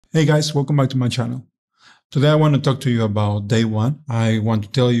Hey guys, welcome back to my channel. Today I want to talk to you about day one. I want to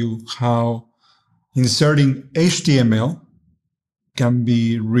tell you how inserting HTML can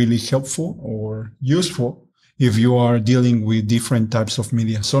be really helpful or useful if you are dealing with different types of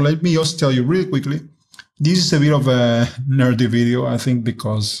media. So let me just tell you really quickly. This is a bit of a nerdy video, I think,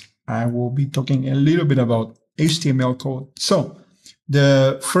 because I will be talking a little bit about HTML code. So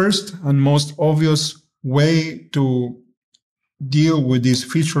the first and most obvious way to deal with this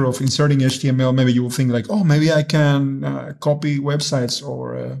feature of inserting HTML, maybe you will think like, oh, maybe I can copy websites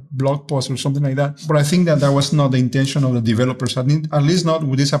or blog posts or something like that. But I think that that was not the intention of the developers, at least not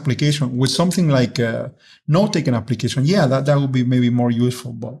with this application. With something like a note-taking application, yeah, that would be maybe more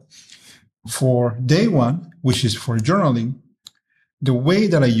useful. But for day one, which is for journaling, the way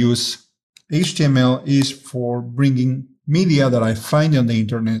that I use HTML is for bringing media that I find on the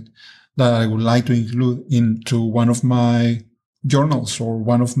internet that I would like to include into one of my journals or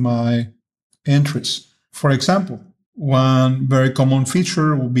one of my entries. For example, one very common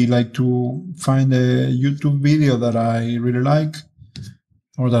feature would be like to find a YouTube video that I really like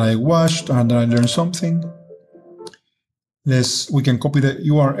or that I watched and that I learned something. We can copy the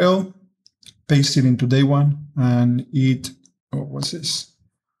URL, paste it into day one, and it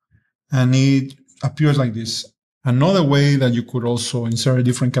appears like this. Another way that you could also insert a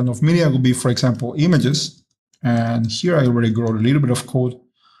different kind of media would be, for example, images. And here I already wrote a little bit of code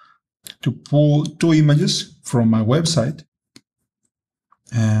to pull two images from my website,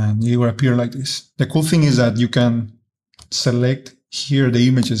 and it will appear like this. The cool thing is that you can select here the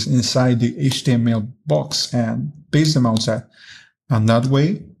images inside the HTML box and paste them outside. And that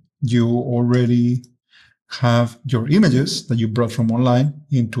way you already have your images that you brought from online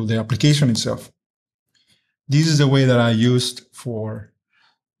into the application itself. This is the way that I used for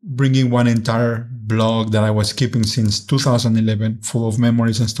bringing one entire blog that I was keeping since 2011, full of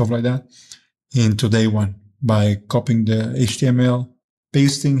memories and stuff like that, into day one by copying the HTML,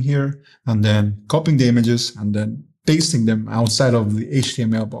 pasting here, and then copying the images and then pasting them outside of the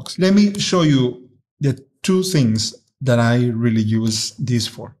HTML box. Let me show you the two things that I really use this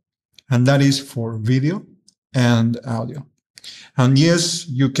for, and that is for video and audio. And yes,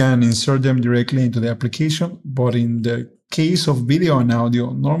 you can insert them directly into the application, but in the case of video and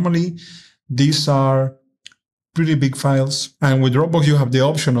audio, normally these are pretty big files. And with Dropbox, you have the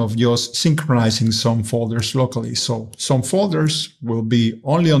option of just synchronizing some folders locally. So some folders will be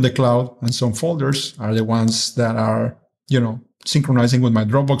only on the cloud, and some folders are the ones that are, synchronizing with my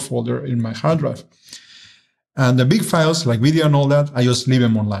Dropbox folder in my hard drive. And the big files like video and all that, I just leave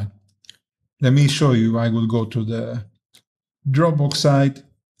them online. Let me show you. I will go to the Dropbox site,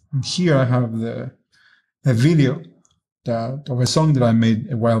 and here I have a video of a song that I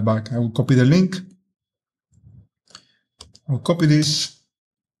made a while back. I will copy the link. I'll copy this.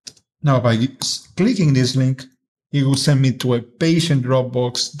 Now by clicking this link, it will send me to a page in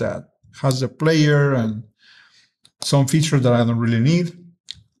Dropbox that has a player and some features that I don't really need.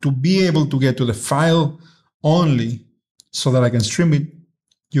 To be able to get to the file only so that I can stream it,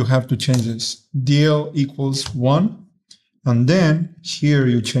 you have to change this. DL equals 1. And then here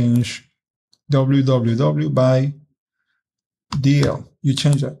you change www by DL. You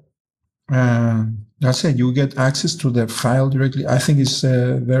change that. And that's it. You get access to the file directly. I think it's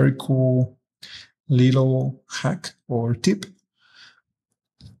a very cool little hack or tip.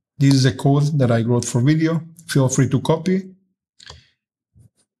 This is a code that I wrote for video. Feel free to copy.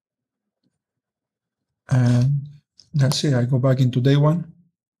 And that's it. I go back into day one.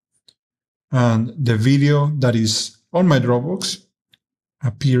 And the video that is on my Dropbox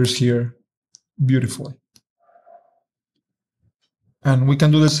appears here beautifully. And we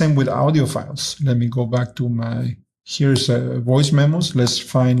can do the same with audio files. Let me go back to here's voice memos. Let's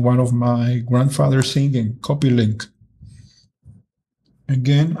find one of my grandfather singing, copy link.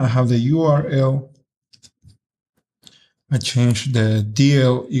 Again, I have the URL. I change the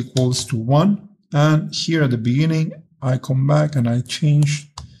DL equals to 1. And here at the beginning, I come back and I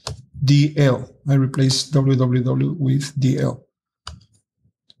change DL. I replace www with DL.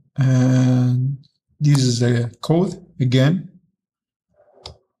 And this is the code again.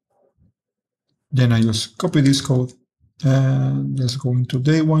 Then I just copy this code and let's go into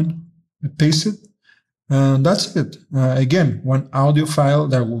day one, I paste it, and that's it. Again, one audio file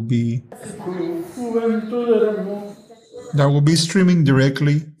that will be streaming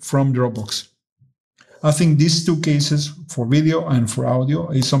directly from Dropbox. I think these two cases for video and for audio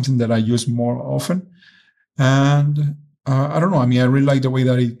is something that I use more often. And I don't know, I mean, I really like the way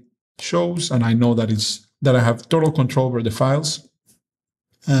that it shows, and I know that I have total control over the files.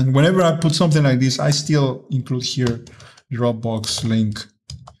 And whenever I put something like this, I still include here Dropbox link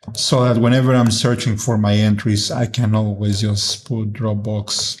so that whenever I'm searching for my entries, I can always just put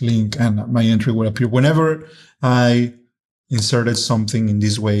Dropbox link and my entry will appear. Whenever I inserted something in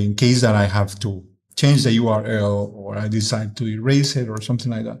this way, in case that I have to change the URL or I decide to erase it or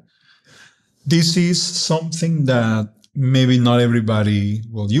something like that. This is something that maybe not everybody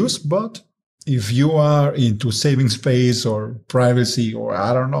will use, but if you are into saving space or privacy, or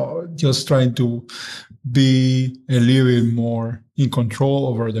I don't know, just trying to be a little bit more in control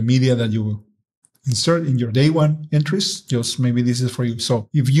over the media that you insert in your day one entries, just maybe this is for you. So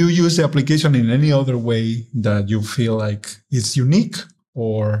if you use the application in any other way that you feel like it's unique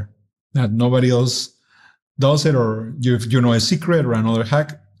or that nobody else does it, or you know a secret or another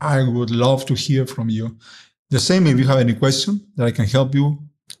hack, I would love to hear from you. The same, if you have any question that I can help you,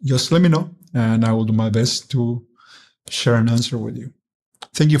 just let me know and I will do my best to share an answer with you.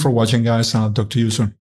 Thank you for watching, guys, and I'll talk to you soon.